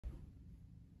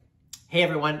Hey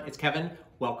everyone, it's Kevin.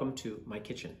 Welcome to my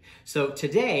kitchen. So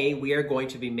today we are going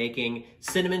to be making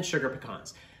cinnamon sugar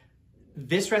pecans.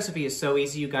 This recipe is so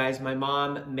easy, you guys. My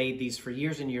mom made these for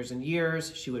years and years and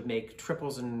years. She would make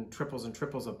triples and triples and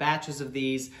triples of batches of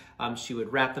these. She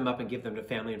would wrap them up and give them to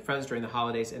family and friends during the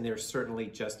holidays, and they're certainly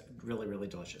just really, really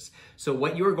delicious. So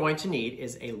what you are going to need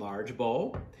is a large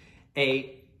bowl,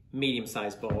 a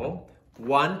medium-sized bowl,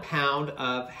 1 pound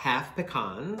of half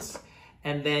pecans,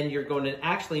 and then you're going to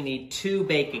actually need 2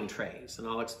 baking trays, and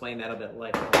I'll explain that a little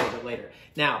bit later.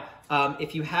 Now,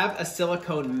 if you have a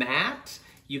silicone mat,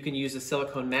 you can use a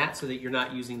silicone mat so that you're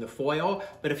not using the foil.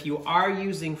 But if you are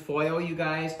using foil, you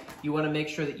guys, you want to make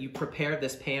sure that you prepare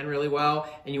this pan really well,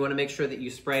 and you want to make sure that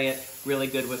you spray it really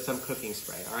good with some cooking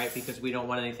spray, all right? Because we don't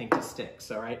want anything to stick,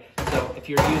 all right? So if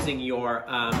you're using your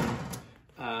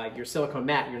silicone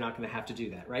mat, you're not going to have to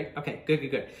do that, right? Okay,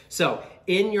 good. So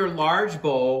in your large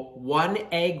bowl, 1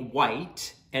 egg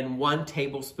white and 1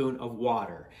 tablespoon of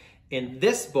water. In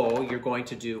this bowl, you're going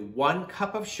to do 1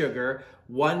 cup of sugar,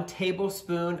 1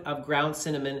 tablespoon of ground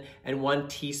cinnamon, and 1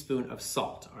 teaspoon of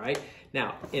salt, all right?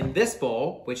 Now, in this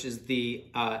bowl, which is the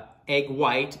egg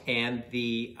white and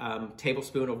the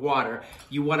tablespoon of water,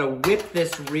 you want to whip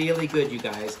this really good, you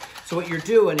guys. So what you're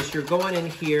doing is you're going in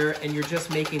here and you're just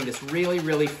making this really,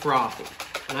 really frothy.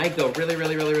 And I go really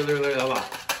a lot,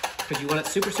 because you want it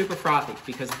super frothy,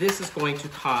 because this is going to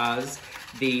cause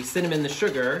the cinnamon, the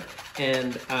sugar,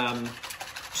 and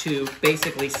to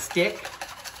basically stick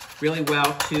really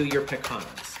well to your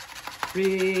pecans.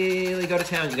 Really go to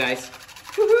town, you guys.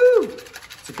 Woohoo!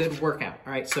 It's a good workout.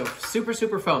 All right, so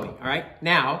super foamy. All right,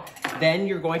 now, then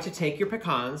you're going to take your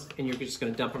pecans and you're just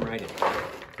gonna dump them right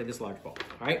into this large bowl,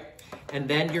 all right? And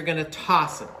then you're gonna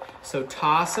toss them. So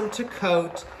toss them to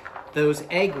coat those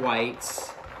egg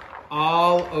whites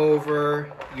all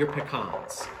over your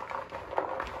pecans.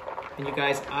 And you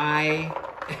guys, I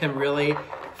am really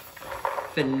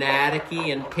fanatic-y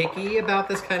and picky about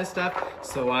this kind of stuff,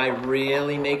 so I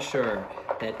really make sure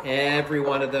that every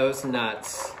one of those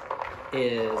nuts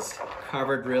is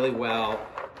covered really well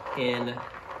in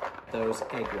those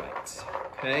egg whites,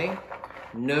 okay?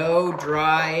 No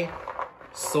dry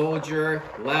soldier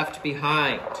left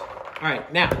behind. All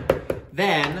right, now,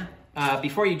 then,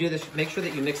 before you do this, make sure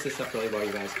that you mix this up really well,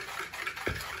 you guys.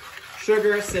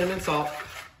 Sugar, cinnamon, salt,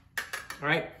 all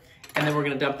right? And then we're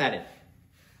gonna dump that in.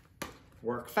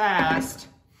 Work fast.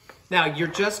 Now, you're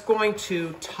just going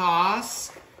to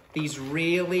toss these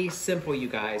really simple, you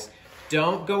guys.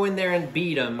 Don't go in there and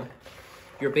beat them.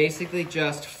 You're basically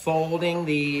just folding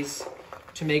these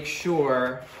to make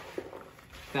sure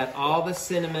that all the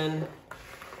cinnamon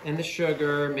and the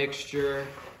sugar mixture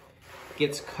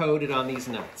gets coated on these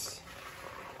nuts.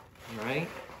 All right?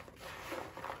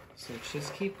 So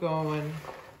just keep going.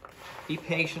 Be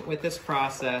patient with this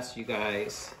process, you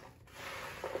guys.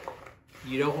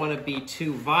 You don't want to be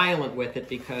too violent with it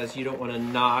because you don't want to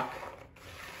knock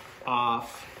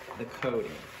off the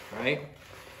coating, right?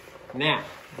 Now,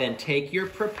 then take your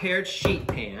prepared sheet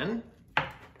pan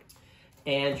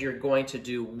and you're going to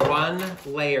do 1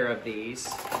 layer of these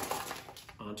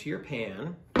onto your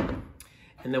pan.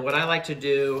 And then what I like to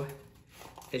do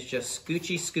is just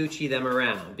scoochy them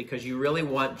around, because you really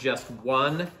want just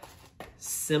 1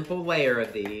 simple layer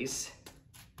of these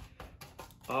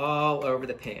all over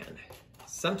the pan.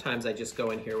 Sometimes I just go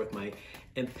in here with my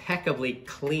impeccably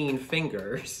clean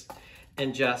fingers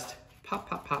and just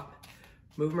pop,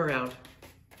 move them around,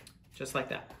 just like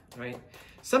that, right?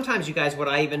 Sometimes, you guys, what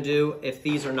I even do, if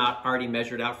these are not already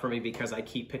measured out for me because I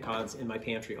keep pecans in my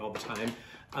pantry all the time,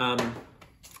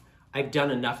 I've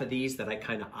done enough of these that I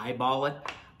kind of eyeball it.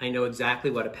 I know exactly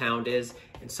what a pound is,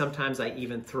 and sometimes I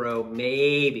even throw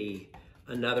maybe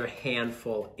another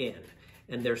handful in,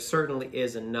 and there certainly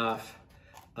is enough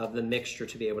of the mixture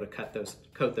to be able to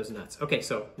coat those nuts. Okay,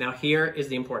 so now here is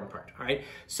the important part, all right?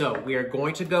 So we are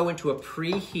going to go into a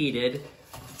preheated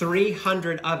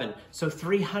 300 oven. So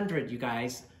 300, you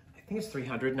guys, I think it's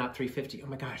 300, not 350. Oh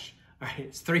my gosh. All right,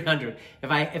 it's 300.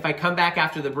 If I come back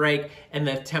after the break and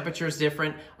the temperature is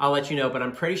different, I'll let you know, but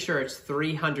I'm pretty sure it's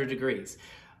 300 degrees.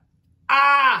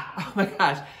 Oh my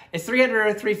gosh, it's 300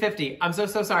 or 350. I'm so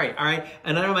sorry, all right?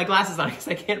 And I don't have my glasses on because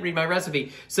I can't read my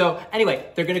recipe. So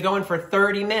anyway, they're gonna go in for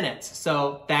 30 minutes.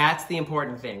 So that's the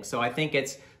important thing. So I think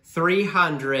it's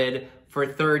 300 for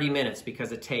 30 minutes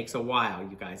because it takes a while,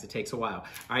 you guys, it takes a while,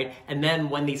 all right? And then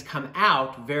when these come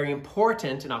out, very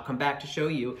important, and I'll come back to show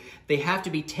you, they have to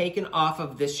be taken off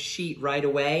of this sheet right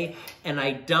away, and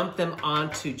I dump them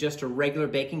onto just a regular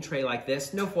baking tray like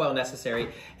this, no foil necessary,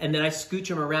 and then I scooch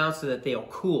them around so that they'll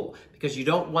cool, because you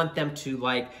don't want them to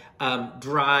like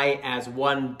dry as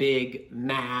one big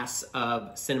mass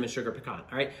of cinnamon sugar pecan,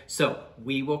 all right? So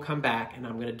we will come back and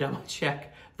I'm gonna double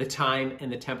check the time and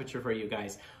the temperature for you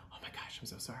guys. Oh my gosh, I'm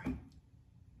so sorry.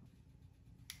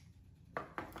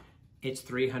 It's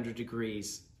 300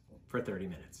 degrees for 30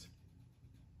 minutes.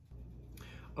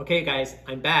 Okay guys,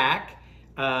 I'm back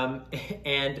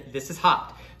and this is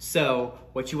hot. So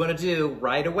what you wanna do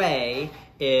right away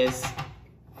is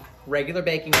regular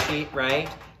baking sheet, right?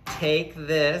 Take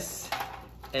this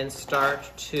and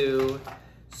start to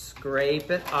scrape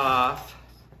it off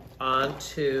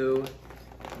onto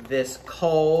this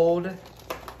cold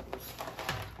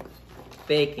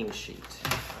baking sheet,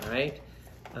 all right?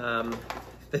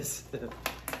 This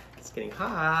it's getting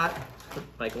hot.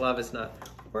 My glove is not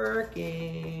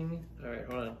working. All right,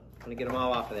 hold on. I'm gonna get them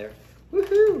all off of there.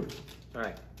 Woohoo! All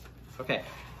right, okay.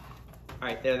 All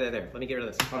right, there. Let me get rid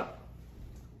of this, hold on.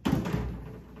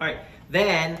 All right,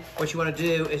 then what you wanna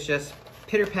do is just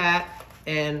pitter pat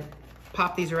and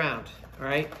pop these around, all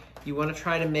right? You wanna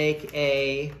try to make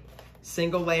a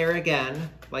single layer again,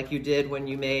 like you did when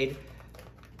you made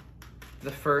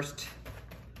the first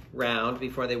round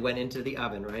before they went into the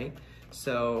oven, right?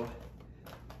 So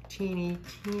teeny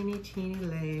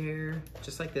layer,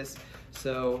 just like this.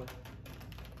 So,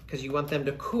 because you want them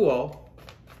to cool,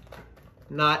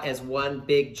 not as one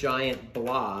big giant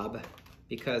blob,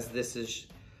 because this is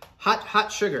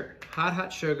hot sugar,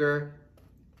 hot sugar.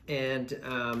 And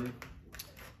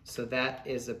so that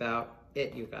is about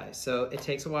it, you guys. So it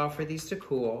takes a while for these to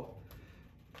cool,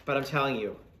 but I'm telling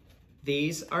you,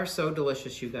 these are so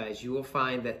delicious, you guys. You will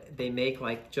find that they make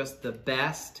like just the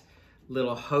best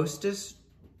little hostess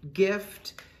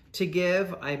gift to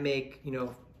give. I make,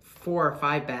 4 or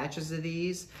 5 batches of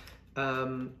these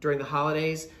during the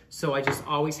holidays. So I just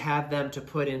always have them to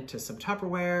put into some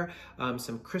Tupperware,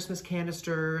 some Christmas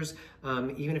canisters,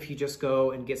 even if you just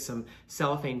go and get some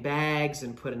cellophane bags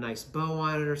and put a nice bow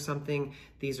on it or something.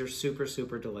 These are super,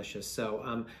 super delicious.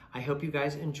 So I hope you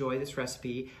guys enjoy this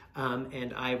recipe,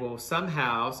 and I will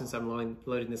somehow, since I'm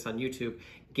loading this on YouTube,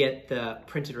 get the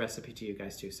printed recipe to you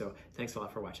guys too. So thanks a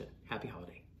lot for watching. Happy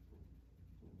holiday.